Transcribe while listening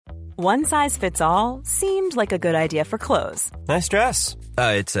One size fits all seemed like a good idea for clothes. Nice dress.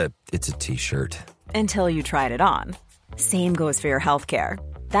 It's a t-shirt. Until you tried it on. Same goes for your healthcare.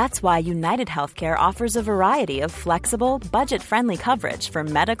 That's why United Healthcare offers a variety of flexible, budget-friendly coverage for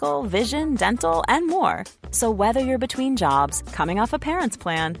medical, vision, dental, and more. So whether you're between jobs, coming off a parent's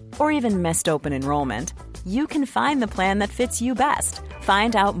plan, or even missed open enrollment, you can find the plan that fits you best.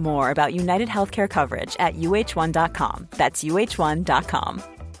 Find out more about United Healthcare coverage at uh1.com. That's uh1.com.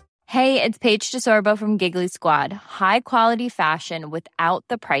 Hey, it's Paige DeSorbo from Giggly Squad. High quality fashion without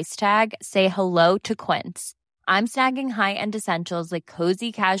the price tag. Say hello to Quince. I'm snagging high-end essentials like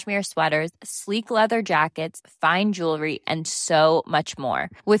cozy cashmere sweaters, sleek leather jackets, fine jewelry, and so much more.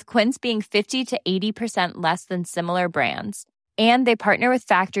 With Quince being 50 to 80% less than similar brands. And they partner with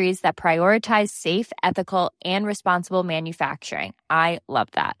factories that prioritize safe, ethical, and responsible manufacturing. I love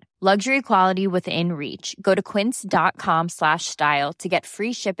that. Luxury quality within reach. Go to quince.com/style to get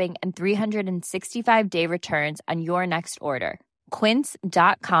free shipping and 365-day returns on your next order.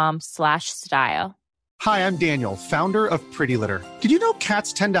 Quince.com/style. Hi, I'm Daniel, founder of Pretty Litter. Did you know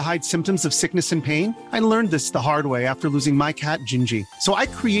cats tend to hide symptoms of sickness and pain? I learned this the hard way after losing my cat, Gingy. So I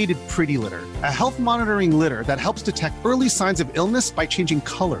created Pretty Litter, a health monitoring litter that helps detect early signs of illness by changing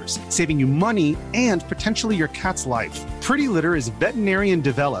colors, saving you money and potentially your cat's life. Pretty Litter is veterinarian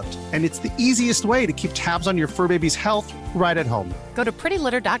developed, and it's the easiest way to keep tabs on your fur baby's health right at home. Go to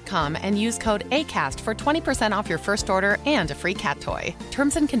prettylitter.com and use code ACAST for 20% off your first order and a free cat toy.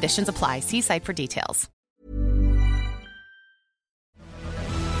 Terms and conditions apply. See site for details.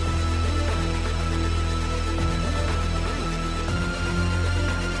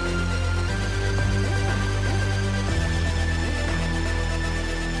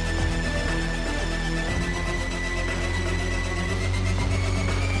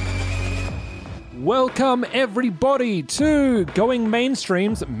 Welcome everybody to Going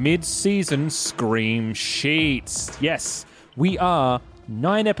Mainstream's mid-season Scream Sheets. Yes, we are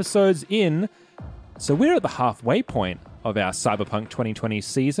 9 episodes in, so we're at the halfway point of our Cyberpunk 2020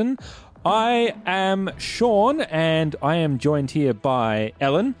 season. I am Sean, and I am joined here by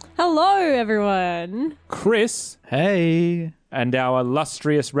Ellen. Hello, everyone. Chris. Hey. And our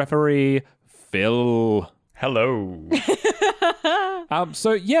illustrious referee, Phil. Hello.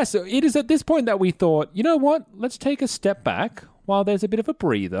 So it is at this point that we thought, you know what? Let's take a step back while there's a bit of a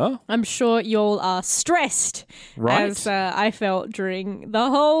breather. I'm sure y'all are stressed, right? As I felt during the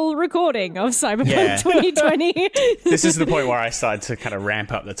whole recording of Cyberpunk 2020. This is the point where I started to kind of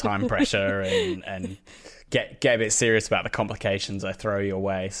ramp up the time pressure and get a bit serious about the complications I throw your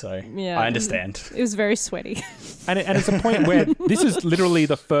way. So yeah, I understand. It was very sweaty. And it's a point where this is literally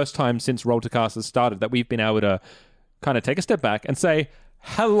the first time since Roll2Cast has started that we've been able to kind of take a step back and say,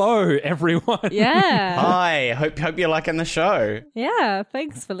 hello, everyone. Yeah. Hi. Hope you're liking the show. Yeah.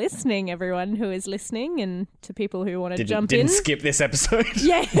 Thanks for listening, everyone who is listening, and to people who want to jump in. Didn't skip this episode.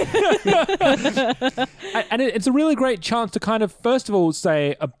 Yeah. And it's a really great chance to kind of, first of all,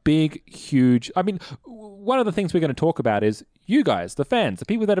 say a big, huge... I mean, one of the things we're going to talk about is you guys, the fans, the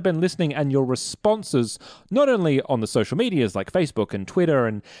people that have been listening, and your responses, not only on the social medias like Facebook and Twitter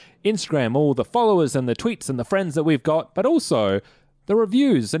and Instagram, all the followers and the tweets and the friends that we've got, but also the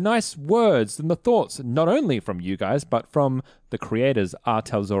reviews, the nice words and the thoughts, not only from you guys, but from the creators, R.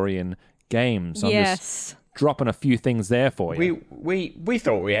 Talzorian Games. I'm just dropping a few things there for you. We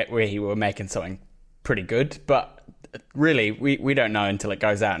thought we were making something pretty good, but really, we don't know until it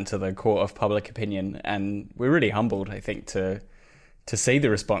goes out into the court of public opinion, and we're really humbled, I think, to see the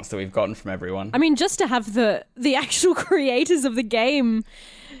response that we've gotten from everyone. I mean, just to have the actual creators of the game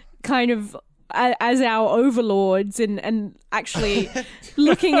kind of as our overlords and actually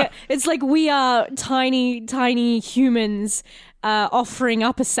looking at... It's like we are tiny humans offering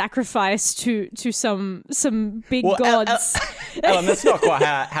up a sacrifice to some big gods. Ellen, that's not quite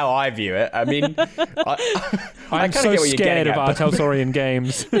how I view it. I mean, I'm so scared of our Talzorian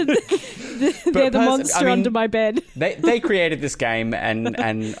Games. They're the monster under my bed. They created this game, and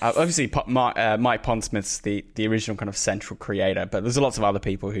obviously Mike Pondsmith's the original kind of central creator, but there's lots of other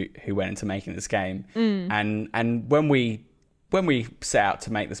people who went into making this game. And when we set out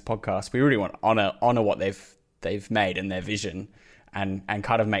to make this podcast, we really want to honor what they've made and their vision, and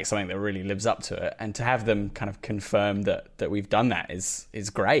kind of make something that really lives up to it. And to have them kind of confirm that we've done that is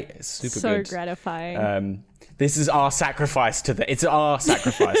great. It's super good. So gratifying. This is our sacrifice to them. It's our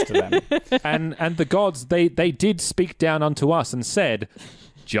sacrifice to them. And the gods, they did speak down unto us and said,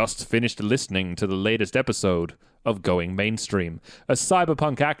 just finished listening to the latest episode of Going Mainstream, a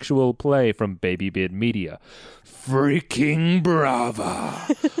cyberpunk actual play from Babybeard Media. Freaking brava.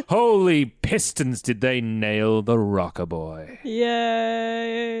 Holy pistons, did they nail the rocker boy.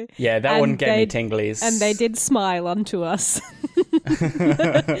 Yay. Yeah, that And one gave me they- tinglies. And they did smile onto us.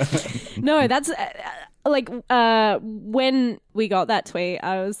 No, that's when we got that tweet,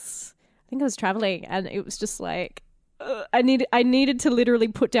 I think I was traveling, and it was just like I needed to literally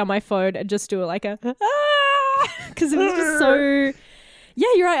put down my phone and just do like a because it was just so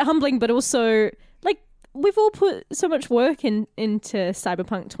you're right, humbling, but also like we've all put so much work into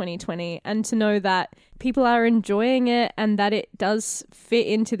Cyberpunk 2020, and to know that people are enjoying it and that it does fit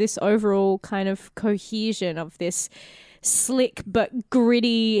into this overall kind of cohesion of this slick but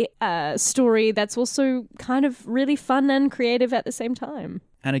gritty story that's also kind of really fun and creative at the same time.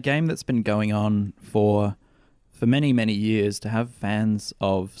 And a game that's been going on for many, many years, to have fans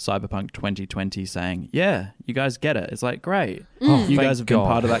of Cyberpunk 2020 saying, yeah, you guys get it. It's like, great. You guys have been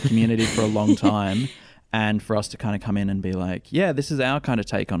part of that community for a long time. And for us to kind of come in and be like, yeah, this is our kind of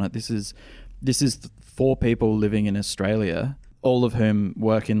take on it. This is 4 people living in Australia, all of whom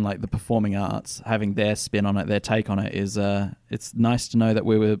work in like the performing arts, having their spin on it, their take on it is, it's nice to know that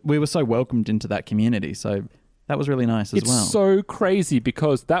we were so welcomed into that community. So that was really nice as well. It's so crazy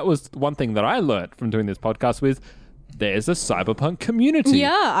because that was one thing that I learned from doing this podcast with. There's a Cyberpunk community. Yeah,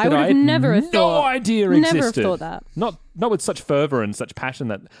 I that would have had never no thought. idea Never existed. have thought that. Not with such fervor and such passion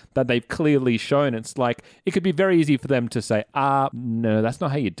that they've clearly shown. It's like it could be very easy for them to say, no, that's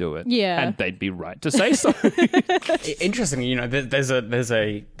not how you do it. Yeah, and they'd be right to say so. Interestingly, there's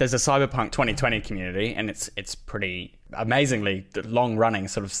a Cyberpunk 2020 community, and it's pretty amazingly long running,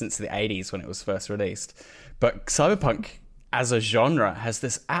 sort of since the 80s when it was first released. But Cyberpunk as a genre has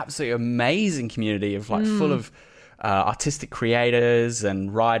this absolutely amazing community of like full of artistic creators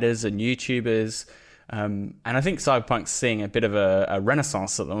and writers and YouTubers. And I think Cyberpunk's seeing a bit of a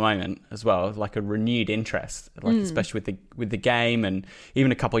renaissance at the moment as well, like a renewed interest, like especially with the game, and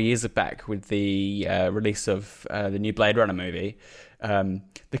even a couple of years back with the release of the new Blade Runner movie.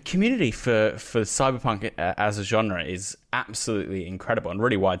 The community for Cyberpunk as a genre is absolutely incredible and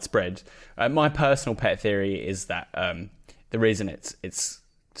really widespread. My personal pet theory is that the reason it's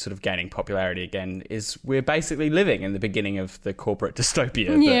sort of gaining popularity again is we're basically living in the beginning of the corporate dystopia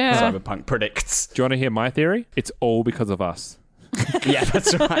that Cyberpunk predicts. Do you want to hear my theory? It's all because of us. Yeah,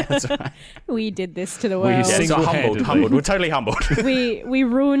 that's right. We did this to the world. Yeah, so humbled. We're totally humbled. We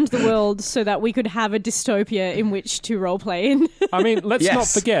ruined the world so that we could have a dystopia in which to roleplay in. I mean, let's Yes. not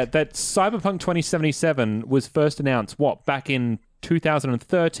forget that Cyberpunk 2077 was first announced, back in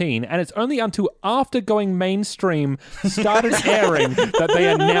 2013, and it's only until after going mainstream started airing that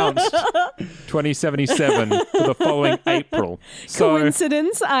they announced 2077 for the following April. So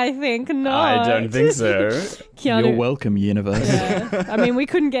Coincidence? I think not. I don't think so. Keanu. You're welcome, universe. Yeah. I mean, we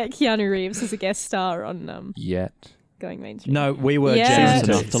couldn't get Keanu Reeves as a guest star on yet. going mainstream. No, we were Yeah. generous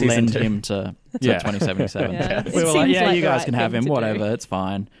enough to Season lend 2. him to Yeah. 2077. Yeah. We It were like, seems yeah, like you the guys right can have thing him, to whatever, do. it's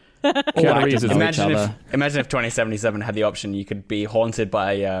fine. Keanu All Reeves actors is know Imagine each other. if 2077 had the option, you could be haunted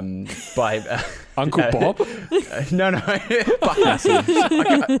by Uncle Bob? no, by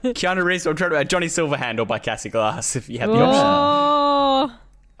Keanu Reeves, or Johnny Silverhand, or by Cassie Glass if you had the option. Oh,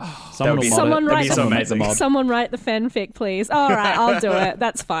 That would be someone that'd write be so the, amazing. someone write the fanfic, please. All right, I'll do it.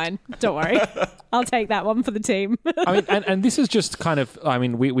 That's fine. Don't worry. I'll take that one for the team. I mean, and this is just kind of, I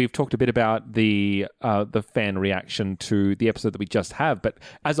mean, we've talked a bit about the fan reaction to the episode that we just have, but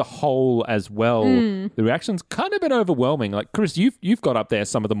as a whole as well, the reaction's kind of been overwhelming. Like, Chris, you've got up there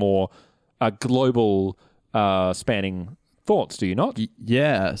some of the more global spanning thoughts, do you not?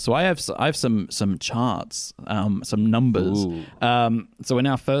 Yeah, so I have some charts, some numbers. So in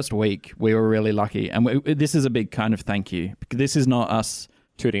our first week, we were really lucky, and this is a big kind of thank you. This is not us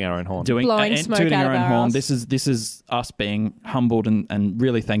Tooting our own horn. Blowing smoke tooting out our of own our horn. arse. This is us being humbled and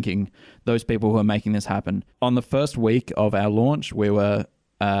really thanking those people who are making this happen. On the first week of our launch, we were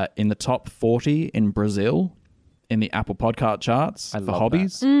in the top 40 in Brazil in the Apple Podcast charts for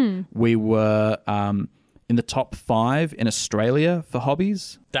hobbies. We were in the top 5 in Australia for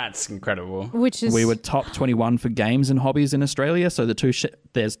hobbies. That's incredible. Which is We were top 21 for games and hobbies in Australia. So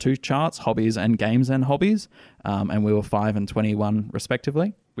there's 2 charts, hobbies and games and hobbies. And we were 5 and 21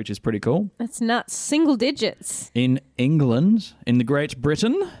 respectively, which is pretty cool. that's nuts. Single digits. In England, in the Great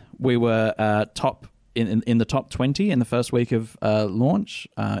Britain, we were top in the top 20 in the first week of launch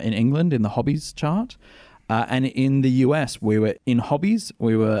in England in the hobbies chart. And in the US, we were in hobbies,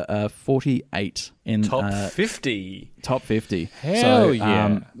 we were 48 in Top 50. Top 50. Hell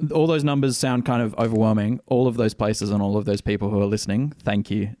yeah. All those numbers sound kind of overwhelming. All of those places and all of those people who are listening,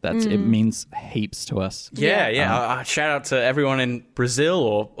 thank you. It means heaps to us. Yeah. Shout out to everyone in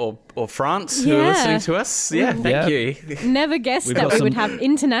Brazil or France who are listening to us. Yeah, thank you. Never guessed that we would have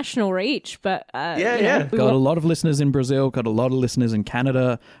international reach, but Got a lot of listeners in Brazil, got a lot of listeners in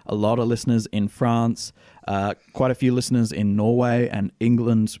Canada, a lot of listeners in France, quite a few listeners in Norway and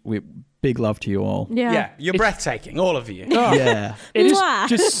England. Big love to you all. Yeah, you're breathtaking, all of you. Yeah. It is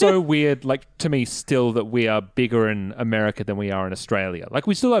just so weird, like, to me still, that we are bigger in America than we are in Australia. Like,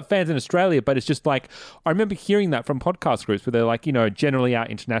 we still have fans in Australia, but it's just like, I remember hearing that from podcast groups where they're like, you know, generally our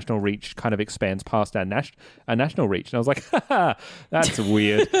international reach kind of expands past our national reach. And I was like, haha, that's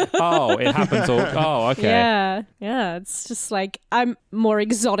weird. Oh, it happens all. Oh, okay. Yeah. It's just like, I'm more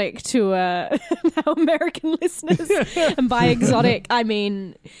exotic to our American listeners. And by exotic, I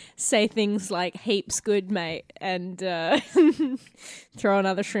mean, say things like heaps good, mate, and throw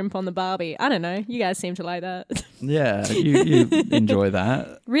another shrimp on the Barbie. I don't know. You guys seem to like that. Yeah, you enjoy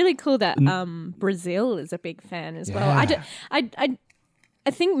that. Really cool that Brazil is a big fan as well. I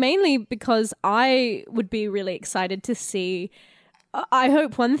think mainly because I would be really excited to see. I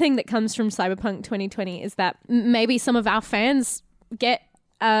hope one thing that comes from Cyberpunk 2020 is that maybe some of our fans get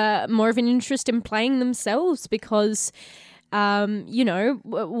more of an interest in playing themselves, because you know,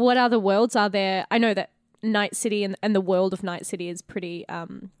 what other worlds are there? I know that Night City and the world of Night City is pretty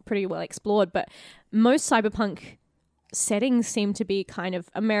well explored, but most Cyberpunk settings seem to be kind of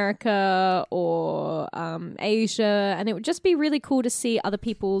America or Asia, and it would just be really cool to see other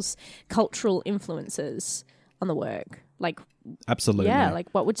people's cultural influences on the work. Like, absolutely. Yeah, like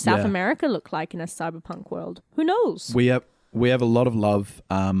what would South America look like in a Cyberpunk world? Who knows? We have a lot of love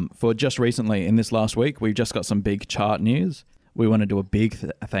for just recently, in this last week, we've just got some big chart news. We want to do a big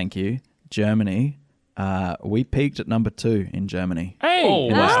thank you. Germany, we peaked at number 2 in Germany. Hey!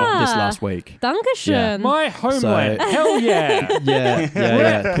 This last week. Dankeschön. Yeah. My homeland. Hell yeah.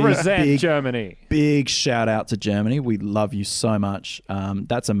 Yeah. Represent Germany. Big shout out to Germany. We love you so much.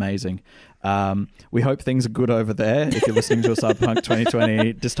 That's amazing. We hope things are good over there. If you're listening to a Cyberpunk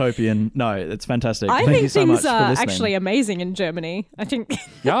 2020 dystopian, no, it's fantastic. I Thank think you so things much are for listening. actually amazing in Germany. I think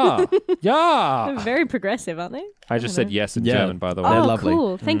Yeah. they're very progressive, aren't they? I just said yes in German, by the way. They're lovely.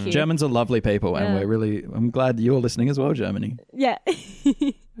 Cool. Thank you. Germans are lovely people, and I'm glad you're listening as well, Germany. Yeah.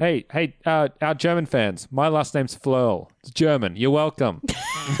 Hey, our German fans, my last name's Flurl. It's German. You're welcome.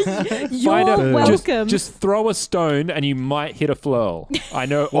 You're welcome. Just throw a stone and you might hit a Flurl. I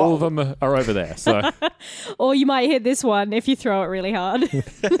know all of them are over there. So, or you might hit this one if you throw it really hard.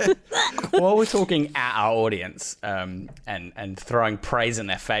 While we're talking at our audience and throwing praise in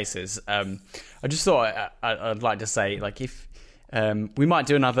their faces, I just thought I'd like to say, like, if we might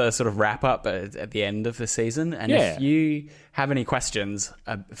do another sort of wrap up at the end of the season, and if you have any questions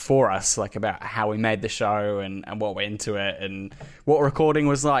for us, like about how we made the show and what went into it and what recording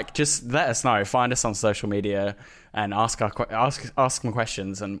was like, just let us know. Find us on social media and ask some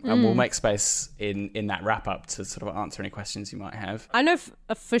questions, and we'll make space in that wrap up to sort of answer any questions you might have. I know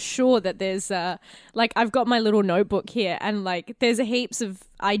for sure that there's like, I've got my little notebook here, and like there's heaps of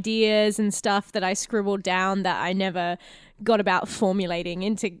ideas and stuff that I scribbled down that I never got about formulating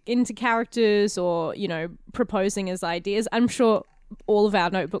into characters or, you know, proposing as ideas. I'm sure all of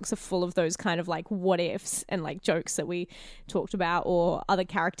our notebooks are full of those kind of like what ifs and like jokes that we talked about, or other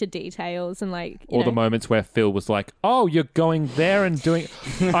character details, and like all the moments where Phil was like, "Oh, you're going there and doing."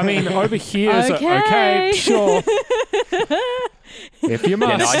 I mean, over here, okay, sure. If you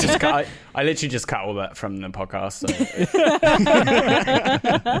must. Yeah, no, I literally just cut all that from the podcast.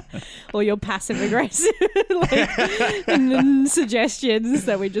 So. Or your passive aggressive suggestions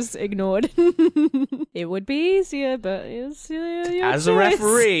that we just ignored. It would be easier, but it's your as choice. A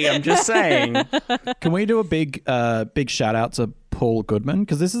referee, I'm just saying. Can we do a big shout out to Paul Goodman?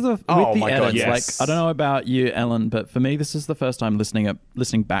 Because this is with the edits. God, yes. Like, I don't know about you, Ellen, but for me, this is the first time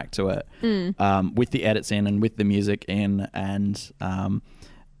listening back to it with the edits in and with the music in, and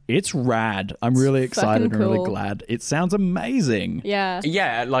it's rad. I'm really excited and really glad. It sounds amazing.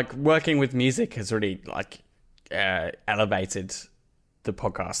 Yeah, like working with music has really like elevated the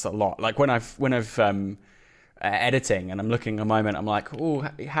podcast a lot. Like when I've editing and I'm looking a moment, I'm like, oh,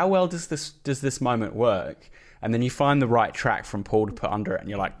 how well does this moment work? And then you find the right track from Paul to put under it, and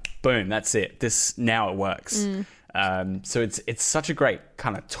you're like, boom, that's it. Now it works. So it's such a great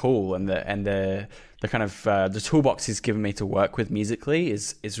kind of tool, and the kind of the toolbox he's given me to work with musically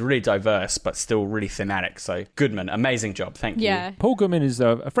is really diverse but still really thematic. So Goodman, amazing job, thank you. Paul Goodman is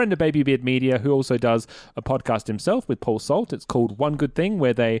a friend of Baby Beard Media who also does a podcast himself with Paul Salt. It's called One Good Thing,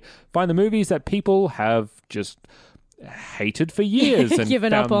 where they find the movies that people have just hated for years and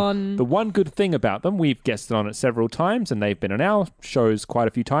given up on. The one good thing about them. We've guested on it several times, and they've been on our shows quite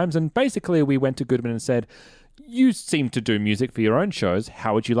a few times. And basically, we went to Goodman and said, "You seem to do music for your own shows.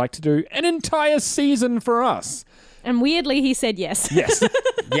 How would you like to do an entire season for us?" And weirdly, he said yes. Yes.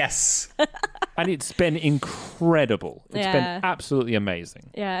 Yes. And it's been incredible. It's been absolutely amazing.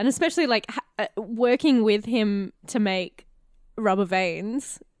 Yeah, and especially like working with him to make Rubber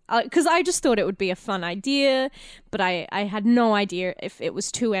Veins. Because I just thought it would be a fun idea, but I had no idea if it was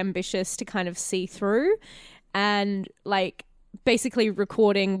too ambitious to kind of see through. And like basically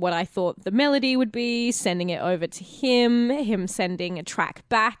recording what I thought the melody would be, sending it over to him sending a track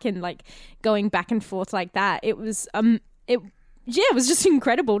back, and like going back and forth like that. It was it was just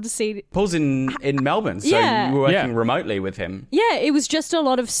incredible to see. Paul's in Melbourne, so you were working remotely with him. Yeah, it was just a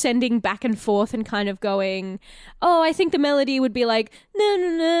lot of sending back and forth and kind of going, oh, I think the melody would be like, no, no,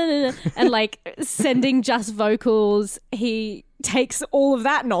 no, no, no, and like sending just vocals. He takes all of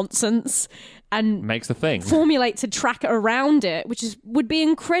that nonsense and makes a thing, formulates a track around it, which would be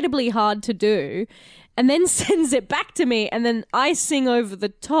incredibly hard to do, and then sends it back to me, and then I sing over the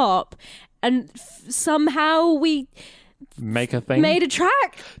top, and somehow we make a thing, made a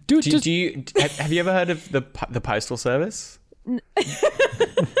track. Do you have you ever heard of the Postal Service? No.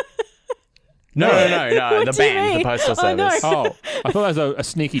 The band, the Postal Service. Oh, I thought that was a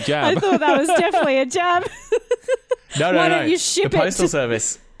sneaky jab. I thought that was definitely a jab. No. Why don't you ship the Postal it?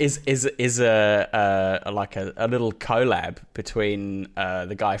 Service is a little collab between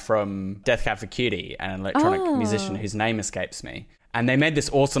the guy from Death Cab for Cutie and an electronic musician whose name escapes me. And they made this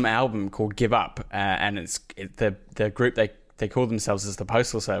awesome album called Give Up, and the group they call themselves as the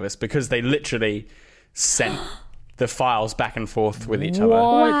Postal Service because they literally sent the files back and forth with each other.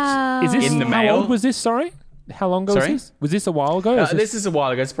 Wow. Is this in the how mail? old was this? Sorry, how long ago was this? Was this a while ago? This is a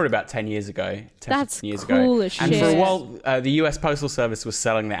while ago. It's probably about 10 years ago. 10, That's 15 years cool ago. as And shit. for a while, the US Postal Service was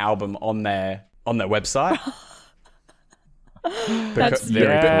selling the album on their website. That's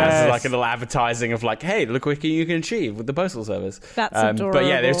as like a little advertising of like, hey, look what you can achieve with the Postal Service. That's adorable. But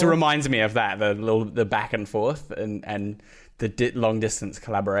yeah, this reminds me of that, the back and forth and the long distance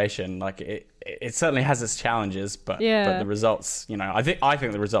collaboration. Like it certainly has its challenges, but the results, I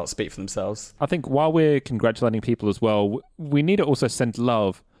think the results speak for themselves. I think while we're congratulating people as well, we need to also send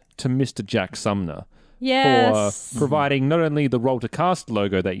love to Mr. Jack Sumner. Yes. For providing not only the Roll to Cast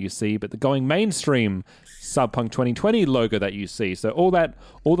logo that you see, but the Going Mainstream Cyberpunk 2020 logo that you see. So all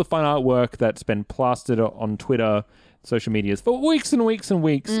the fun artwork that's been plastered on Twitter, social medias for weeks and weeks and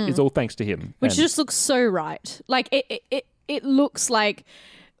weeks is all thanks to him. Which just looks so right. Like it looks like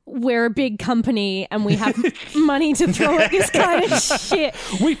we're a big company and we have money to throw at this kind of shit.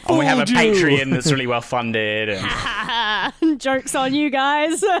 We have a you. Patreon that's really well funded. And... Jokes on you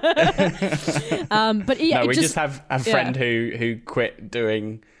guys. But yeah, we just have a friend who quit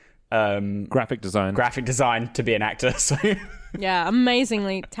doing graphic design to be an actor. So yeah,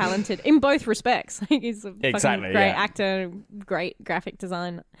 amazingly talented in both respects. Like he's a fucking great actor, great graphic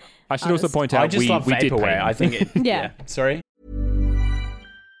design. I should also point out I just love we did pay him. I think it. Yeah. Sorry.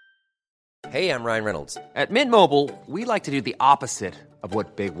 Hey, I'm Ryan Reynolds. At Mint Mobile, we like to do the opposite of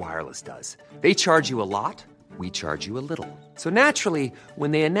what Big Wireless does. They charge you a lot, we charge you a little. So naturally,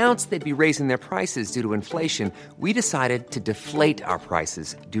 when they announced they'd be raising their prices due to inflation, we decided to deflate our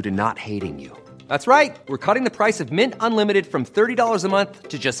prices due to not hating you. That's right. We're cutting the price of Mint Unlimited from $30 a month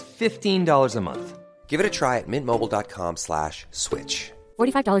to just $15 a month. Give it a try at mintmobile.com/switch.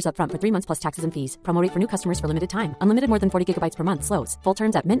 $45 up front for 3 months plus taxes and fees. Promo rate for new customers for limited time. Unlimited more than 40 gigabytes per month. Slows full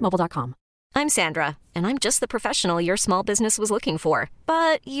terms at mintmobile.com. I'm Sandra, and I'm just the professional your small business was looking for.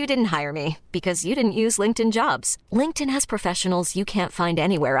 But you didn't hire me because you didn't use LinkedIn Jobs. LinkedIn has professionals you can't find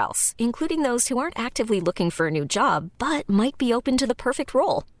anywhere else, including those who aren't actively looking for a new job, but might be open to the perfect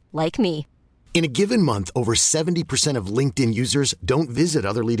role, like me. In a given month, over 70% of LinkedIn users don't visit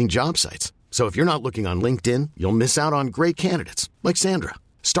other leading job sites. So if you're not looking on LinkedIn, you'll miss out on great candidates like Sandra.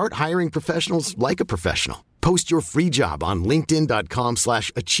 Start hiring professionals like a professional. Post your free job on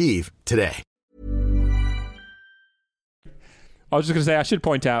linkedin.com/achieve today. I was just going to say, I should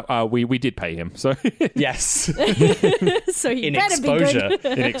point out, we did pay him. So Yes. So he In better exposure. be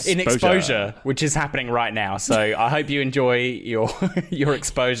good. In exposure, which is happening right now. So I hope you enjoy your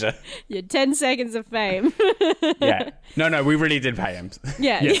exposure. Your 10 seconds of fame. Yeah. No, we really did pay him.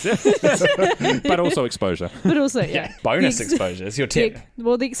 Yeah. yes, but also exposure. But also, yeah. Bonus The ex- exposure. It's your tip.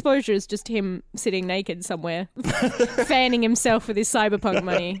 The exposure is just him sitting naked somewhere, fanning himself with his cyberpunk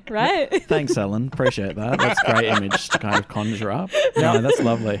money, right? Thanks, Ellen. Appreciate that. That's a great image to kind of conjure up. No, that's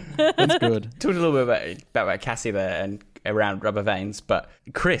lovely. That's good. Talked a little bit about Cassie there and around Rubber Veins, but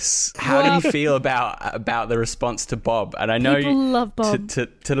Chris, how do you feel about the response to Bob? And I know People love Bob.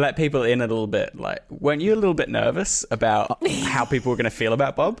 To let people in a little bit, like, weren't you a little bit nervous about how people were going to feel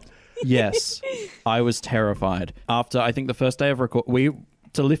about Bob? Yes, I was terrified. After, I think, the first day of record,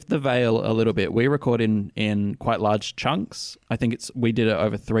 to lift the veil a little bit, we record in quite large chunks. I think we did it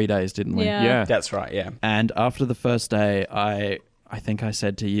over 3 days, didn't we? Yeah. That's right, yeah. And after the first day, I think I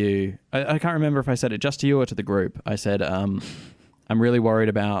said to you, I can't remember if I said it just to you or to the group. I said, I'm really worried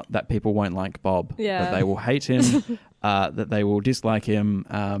about that people won't like Bob, that they will hate him, that they will dislike him,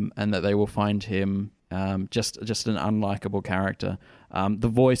 and that they will find him just an unlikable character. The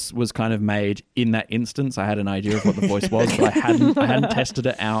voice was kind of made in that instance. I had an idea of what the voice was, but I hadn't tested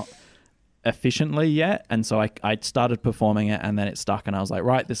it out efficiently yet, and so I started performing it, and then it stuck, and I was like,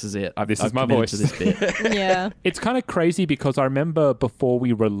 right, this is it. I've my committed voice to this bit. Yeah. It's kind of crazy because I remember before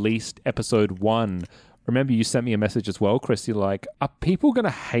we released episode 1, remember you sent me a message as well, Chris. You're like, are people going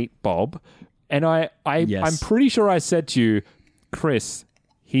to hate Bob? And Yes. I'm pretty sure I said to you, Chris,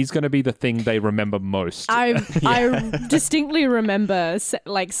 he's going to be the thing they remember most. I distinctly remember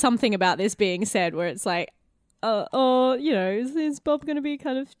like something about this being said where it's like, is Bob going to be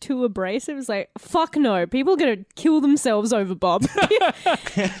kind of too abrasive? It's like, fuck no. People are going to kill themselves over Bob.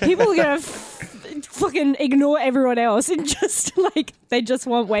 People are going to fucking ignore everyone else and just like, they just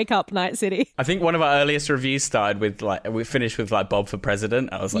want Wake Up Night City. I think one of our earliest reviews started with we finished with Bob for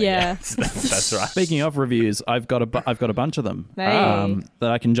president. I was like, yeah, that's right. Speaking of reviews, I've got a bunch of them Hey.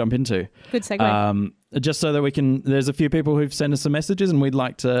 that I can jump into. Good segue. Just so that there's a few people who've sent us some messages, and we'd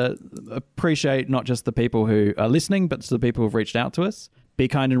like to appreciate not just the people who are listening, but to the people who've reached out to us. Be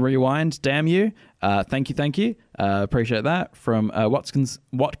Kind and Rewind, damn you. Thank you. Appreciate that. From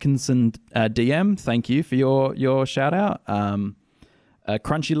Watkinson DM, thank you for your shout out.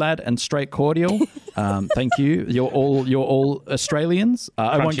 Crunchy Lad and Straight Cordial, thank you. You're all Australians.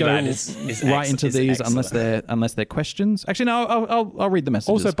 I won't go right into these unless they're questions. Actually, no, I'll read the messages.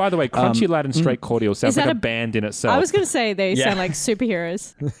 Also, by the way, Crunchy Lad and Straight Cordial sounds like a band in itself. I was going to say they sound like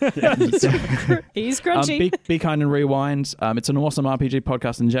superheroes. He's crunchy. Be Kind and Rewind. It's an awesome RPG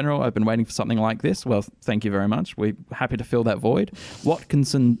podcast in general. I've been waiting for something like this. Well, thank you very much. We're happy to fill that void.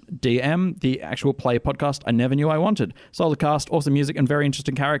 Watkinson DM, the actual play podcast I never knew I wanted. Solid cast, awesome music, and very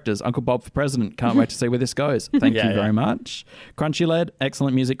interesting characters. Uncle Bob for president. Can't wait to see where this goes. Thank you very much. Crunchy Led,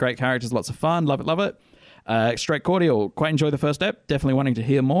 excellent music, great characters, lots of fun. Love it. Straight Cordial, quite enjoy the first step. Definitely wanting to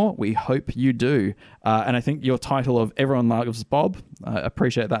hear more. We hope you do. And I think your title of Everyone Loves Bob,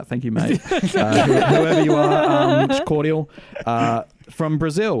 appreciate that. Thank you, mate. Whoever you are, Cordial. From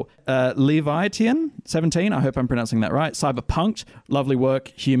Brazil, Leviathan 17. I hope I'm pronouncing that right. Cyberpunked, lovely work.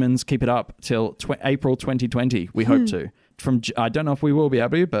 Humans, keep it up till April 2020. We hope to. I don't know if we will be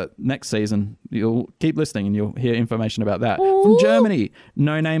able to, but next season you'll keep listening and you'll hear information about that. Ooh. From Germany,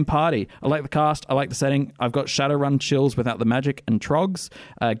 No Name Party. I like the cast. I like the setting. I've got Shadowrun chills without the magic and trogs.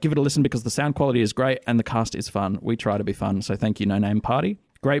 Give it a listen because the sound quality is great and the cast is fun. We try to be fun, so thank you, No Name Party.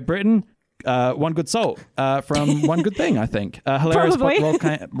 Great Britain. One Good Salt from One Good Thing, I think. Hilarious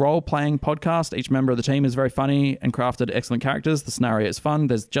role-playing podcast. Each member of the team is very funny and crafted excellent characters. The scenario is fun.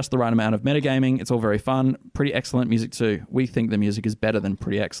 There's just the right amount of metagaming. It's all very fun. Pretty excellent music too. We think the music is better than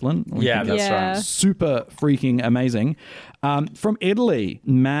pretty excellent. That's right. Super freaking amazing. From Italy,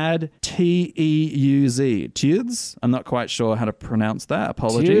 Mad Teuz. Teuz? I'm not quite sure how to pronounce that.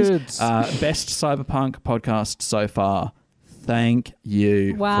 Apologies. Best cyberpunk podcast so far. Thank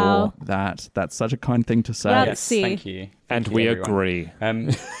you for that. That's such a kind thing to say. Yes, thank you. And we agree.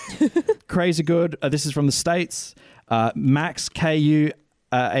 Crazy good. This is from the States. Max KU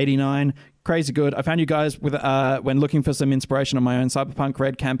 89. Crazy good. I found you guys with when looking for some inspiration on my own Cyberpunk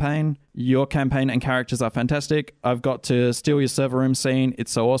Red campaign. Your campaign and characters are fantastic. I've got to steal your server room scene.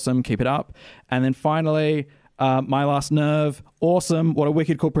 It's so awesome. Keep it up. And then finally, My Last Nerve. Awesome. What a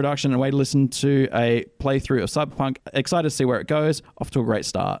wicked cool production and a way to listen to a playthrough of Cyberpunk. Excited to see where it goes. Off to a great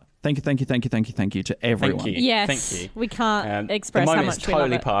start. Thank you to everyone. Thank you. Yes. Thank you. We can't express how much we love it. The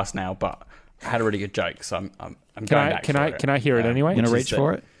moment's totally past now, but I had a really good joke, so I'm going back for it. Can I hear it anyway? I'm going to reach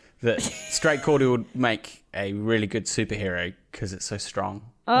for it? That Straight Cordial would make a really good superhero because it's so strong.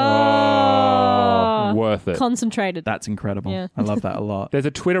 Oh, worth it. Concentrated. That's incredible. Yeah. I love that a lot. There's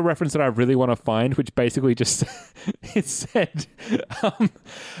a Twitter reference that I really want to find, which basically just it said,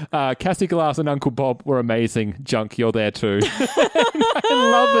 Cassie Glass and Uncle Bob were amazing. Junk, you're there too. I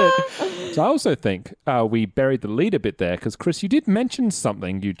love it. So I also think we buried the lead a bit there because, Chris, you did mention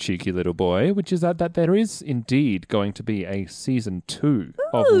something, you cheeky little boy, which is that there is indeed going to be a season 2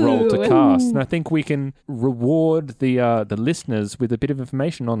 of Roll to Cast. And I think we can reward the listeners with a bit of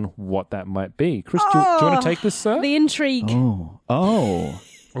information on what that might be. Chris, do you want to take this, sir? The intrigue.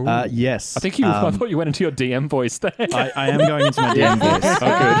 Yes. I think I thought you went into your DM voice there. I am going into my DM voice.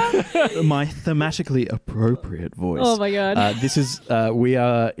 Oh, good. My thematically appropriate voice. Oh, my God. This is, we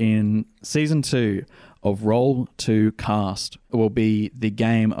are in season 2 of Roll to Cast. It will be the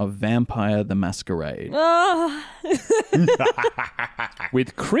game of Vampire the Masquerade.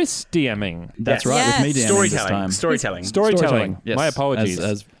 With Chris DMing. That's right, with me DMing this time. Storytelling. Yes. My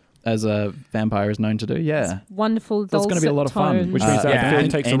apologies. As a vampire is known to do, yeah. Wonderful That's going to be a lot of fun. Which means that film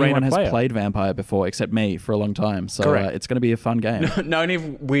takes a reign anyone of player. has played Vampire before, except me, for a long time. So it's going to be a fun game. Not only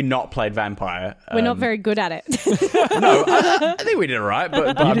have we not played Vampire. We're not very good at it. No, I think we did all right,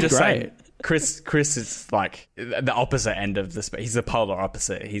 but I'm just great. saying. Chris is like the opposite end of the space. He's the polar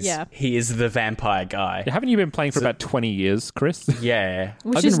opposite. He is the vampire guy. Haven't you been playing for about 20 years, Chris? Yeah.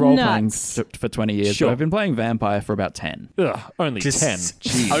 Which I've been role nuts. playing for 20 years, Sure. but I've been playing Vampire for about 10. Ugh, only 10.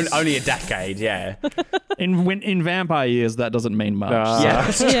 Jeez. Only a decade, yeah. In vampire years, that doesn't mean much.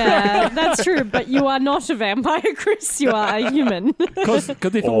 Yeah, that's true. But you are not a vampire, Chris. You are a human. Because if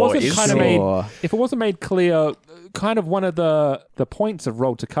it wasn't made clear, kind of one of the points of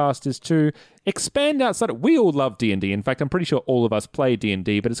Roll to Cast is to expand outside. We all love D&D. In fact, I'm pretty sure all of us play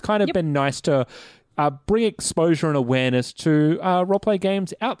D&D, but it's kind of been nice to bring exposure and awareness to role-play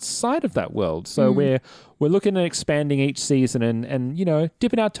games outside of that world. So we're looking at expanding each season and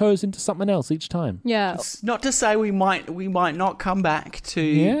dipping our toes into something else each time. Yeah. It's not to say we might not come back to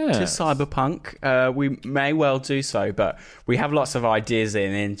Cyberpunk. We may well do so, but we have lots of ideas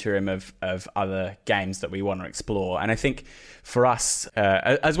in the interim of other games that we want to explore. And I think for us,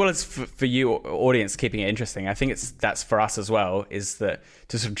 as well as for you, audience, keeping it interesting, I think that's for us as well, is that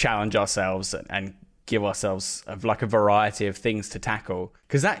to sort of challenge ourselves and give ourselves a variety of things to tackle,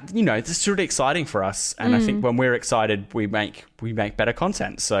 because that it's really exciting for us, and I think when we're excited we make better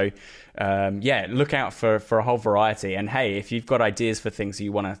content. So look out for a whole variety, and hey, if you've got ideas for things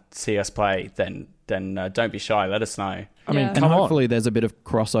you want to see us play, then don't be shy, let us know. I mean, and hopefully there's a bit of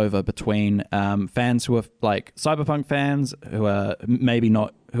crossover between fans who are like Cyberpunk fans who are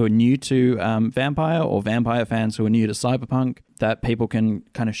who are new to Vampire, or Vampire fans who are new to Cyberpunk, that people can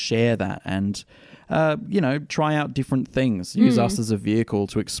kind of share that and try out different things. Use us as a vehicle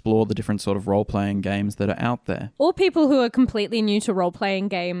to explore the different sort of role-playing games that are out there. Or people who are completely new to role-playing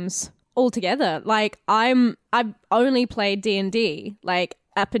games altogether. Like, I've only played D&D,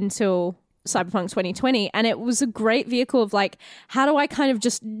 up until Cyberpunk 2020, and it was a great vehicle of how do I kind of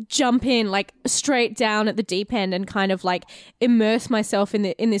just jump in straight down at the deep end and kind of immerse myself in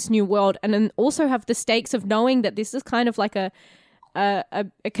this new world, and then also have the stakes of knowing that this is kind of a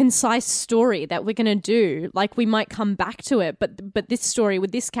concise story that we're going to do. We might come back to it, but this story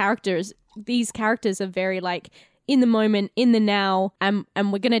with these characters are very in the moment, in the now, and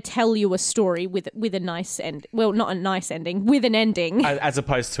we're going to tell you a story with a nice end. Well, not a nice ending, with an ending. As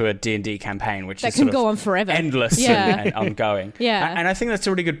opposed to a D&D campaign, which that is can go on forever, endless and ongoing. Yeah, and I think that's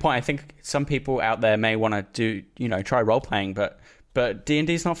a really good point. I think some people out there may want to try role playing, but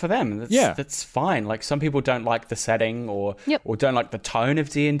D&D is not for them. That's fine. Some people don't like the setting or don't like the tone of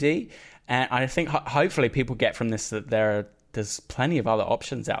D&D, and I think hopefully people get from this that there's plenty of other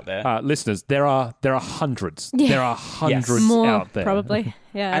options out there. Listeners, there are hundreds. Yeah. There are hundreds more, out there, probably.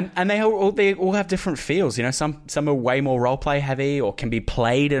 Yeah, and they all have different feels. Some are way more roleplay heavy or can be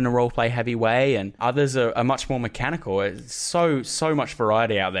played in a roleplay heavy way, and others are much more mechanical. It's so much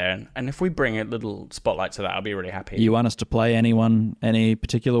variety out there, and if we bring a little spotlight to that, I'll be really happy. You want us to play any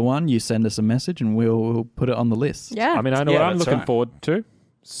particular one? You send us a message, and we'll put it on the list. Yeah, I mean, I know what I'm looking forward to.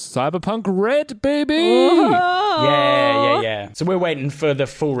 Cyberpunk Red, baby! Yeah. So we're waiting for the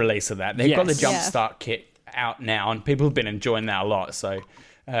full release of that. They've got the Jumpstart kit out now, and people have been enjoying that a lot. So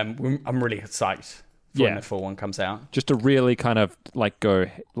I'm really psyched for when the full one comes out. Just to really kind of go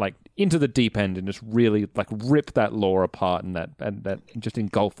into the deep end and just really rip that lore apart and that just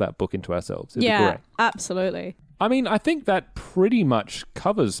engulf that book into ourselves. It'd be great. Absolutely. I mean, I think that pretty much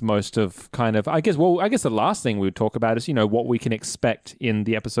covers most of kind of, I guess the last thing we would talk about is, what we can expect in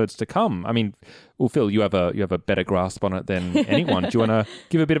the episodes to come. I mean, well, Phil, you have a better grasp on it than anyone. Do you want to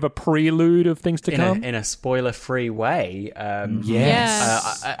give a bit of a prelude of things to come? In a spoiler-free way.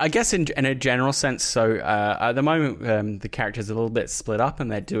 Yes. I guess in a general sense, so at the moment, the characters are a little bit split up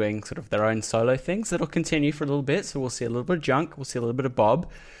and they're doing sort of their own solo things that'll continue for a little bit. So we'll see a little bit of Junk, we'll see a little bit of Bob.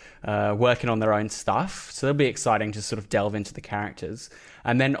 Working on their own stuff. So it'll be exciting to sort of delve into the characters.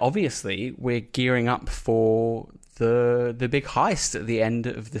 And then obviously we're gearing up for the big heist at the end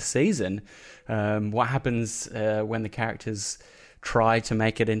of the season. What happens when the characters try to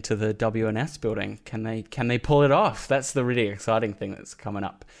make it into the WNS building? Can they pull it off? That's the really exciting thing that's coming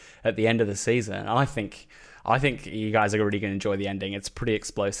up at the end of the season. I think you guys are already going to enjoy the ending. It's pretty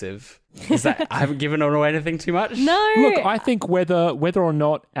explosive. I haven't given away anything too much? No. Look, I think whether or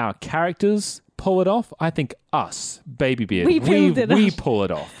not our characters pull it off, I think us, Baby Beard, we pull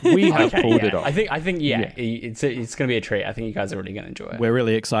it off. We have pulled it off. I think it's going to be a treat. I think you guys are really going to enjoy it. We're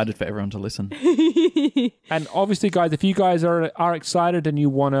really excited for everyone to listen. And obviously, guys, if you guys are excited and you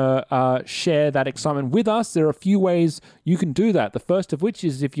want to share that excitement with us, there are a few ways you can do that. The first of which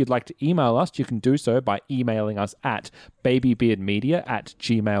is if you'd like to email us, you can do so by emailing us at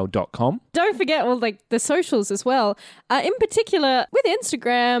babybeardmedia@gmail.com. Don't forget the socials as well. In particular, with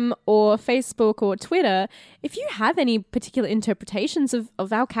Instagram or Facebook or Twitter, if you have any particular interpretations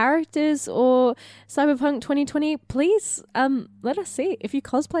of our characters or Cyberpunk 2020, please let us see. If you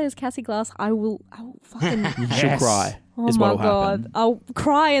cosplay as Cassie Glass, I will fucking... She'll cry. Oh is my what'll God. happen. I'll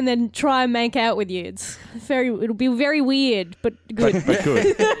cry and then try and make out with you. It'll be very weird, but good. But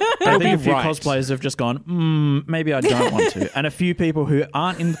good. I think a few cosplayers have just gone, maybe I don't want to. And a few people who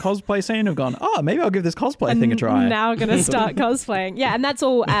aren't in the cosplay scene have gone, maybe I'll give this cosplay thing a try. Now going to start cosplaying. Yeah, and that's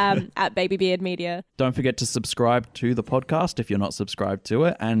all at Baby Beard Media. Don't forget to subscribe to the podcast if you're not subscribed to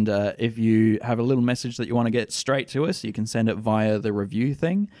it. And if you have a little message that you want to get straight to us, you can send it via the review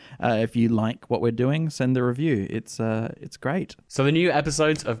thing. If you like what we're doing, send the review. It's great. So the new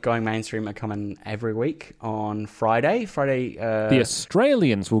episodes of Going Mainstream are coming every week on Friday. The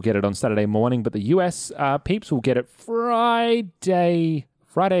Australians will get it on Saturday morning, but the US peeps will get it Friday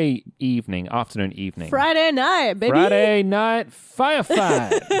afternoon, evening. Friday night, baby. Friday night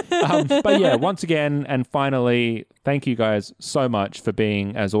firefight. But yeah, once again, and finally, thank you guys so much for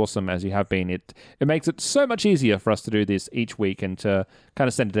being as awesome as you have been. It makes it so much easier for us to do this each week and to kind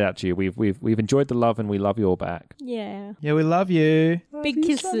of send it out to you. We've enjoyed the love and we love you all back. Yeah. Yeah, we love you. Big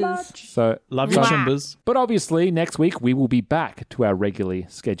kisses. So love you, Chimbers. But obviously, next week we will be back to our regularly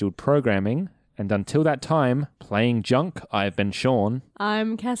scheduled programming. And until that time, playing Junk, I've been Sean.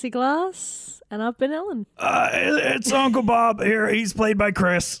 I'm Cassie Glass, and I've been Ellen. It's Uncle Bob here. He's played by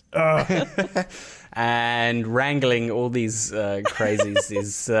Chris. And wrangling all these crazies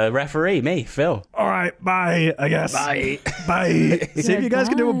is referee, me, Phil. All right, bye, I guess. Bye. Bye. See if you guys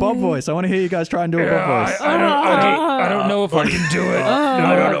can do a Bob voice. I want to hear you guys try and do a Bob voice. I don't know if I can do it.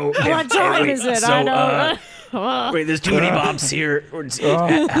 I don't know. What time is it? I don't Wait, there's too many Bobs here.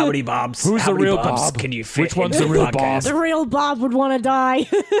 How many Bobs? Who's the real Bob? Can you fit? Which one's the real Bob? The real Bob would want to die.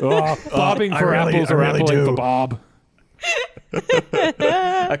 Bobbing for apples or appling for Bob.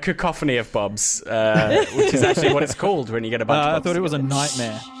 A cacophony of Bobs, which is actually what it's called when you get a bunch of Bobs. I thought it was a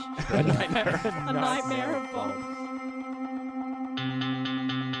nightmare. A nightmare of Bob.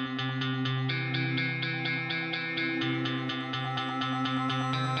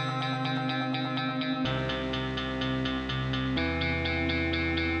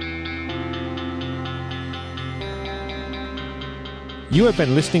 You have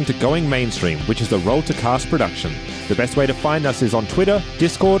been listening to Going Mainstream, which is the Roll to Cast production. The best way to find us is on Twitter,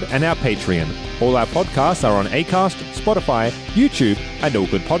 Discord, and our Patreon. All our podcasts are on Acast, Spotify, YouTube, and all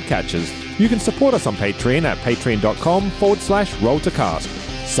good podcatchers. You can support us on Patreon at patreon.com/rolltocast.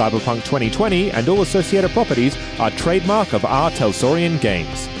 Cyberpunk 2020 and all associated properties are trademark of R. Telsorian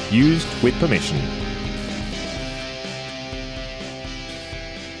Games. Used with permission.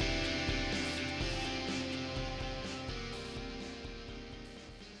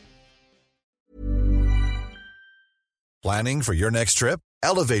 Planning for your next trip?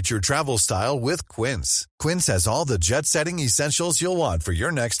 Elevate your travel style with Quince. Quince has all the jet-setting essentials you'll want for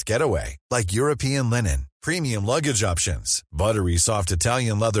your next getaway, like European linen, premium luggage options, buttery soft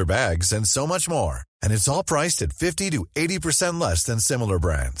Italian leather bags, and so much more. And it's all priced at 50 to 80% less than similar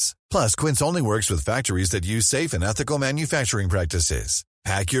brands. Plus, Quince only works with factories that use safe and ethical manufacturing practices.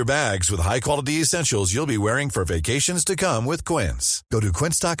 Pack your bags with high-quality essentials you'll be wearing for vacations to come with Quince. Go to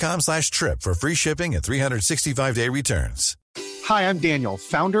quince.com/trip for free shipping and 365-day returns. Hi, I'm Daniel,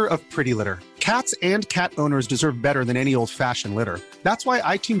 founder of Pretty Litter. Cats and cat owners deserve better than any old-fashioned litter. That's why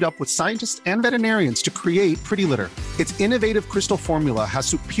I teamed up with scientists and veterinarians to create Pretty Litter. Its innovative crystal formula has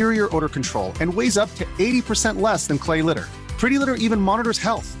superior odor control and weighs up to 80% less than clay litter. Pretty Litter even monitors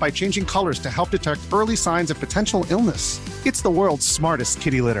health by changing colors to help detect early signs of potential illness. It's the world's smartest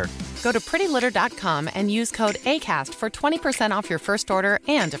kitty litter. Go to prettylitter.com and use code ACAST for 20% off your first order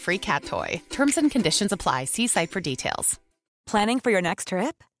and a free cat toy. Terms and conditions apply. See site for details. Planning for your next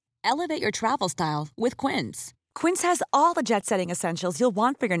trip? Elevate your travel style with Quince. Quince has all the jet-setting essentials you'll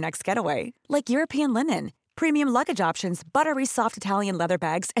want for your next getaway, like European linen, premium luggage options, buttery soft Italian leather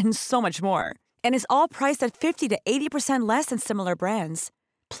bags, and so much more. And is all priced at 50 to 80% less than similar brands.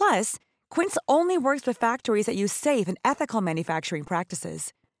 Plus, Quince only works with factories that use safe and ethical manufacturing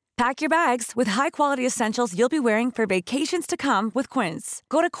practices. Pack your bags with high-quality essentials you'll be wearing for vacations to come with Quince.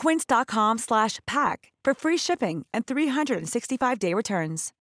 Go to quince.com/pack for free shipping and 365-day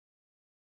returns.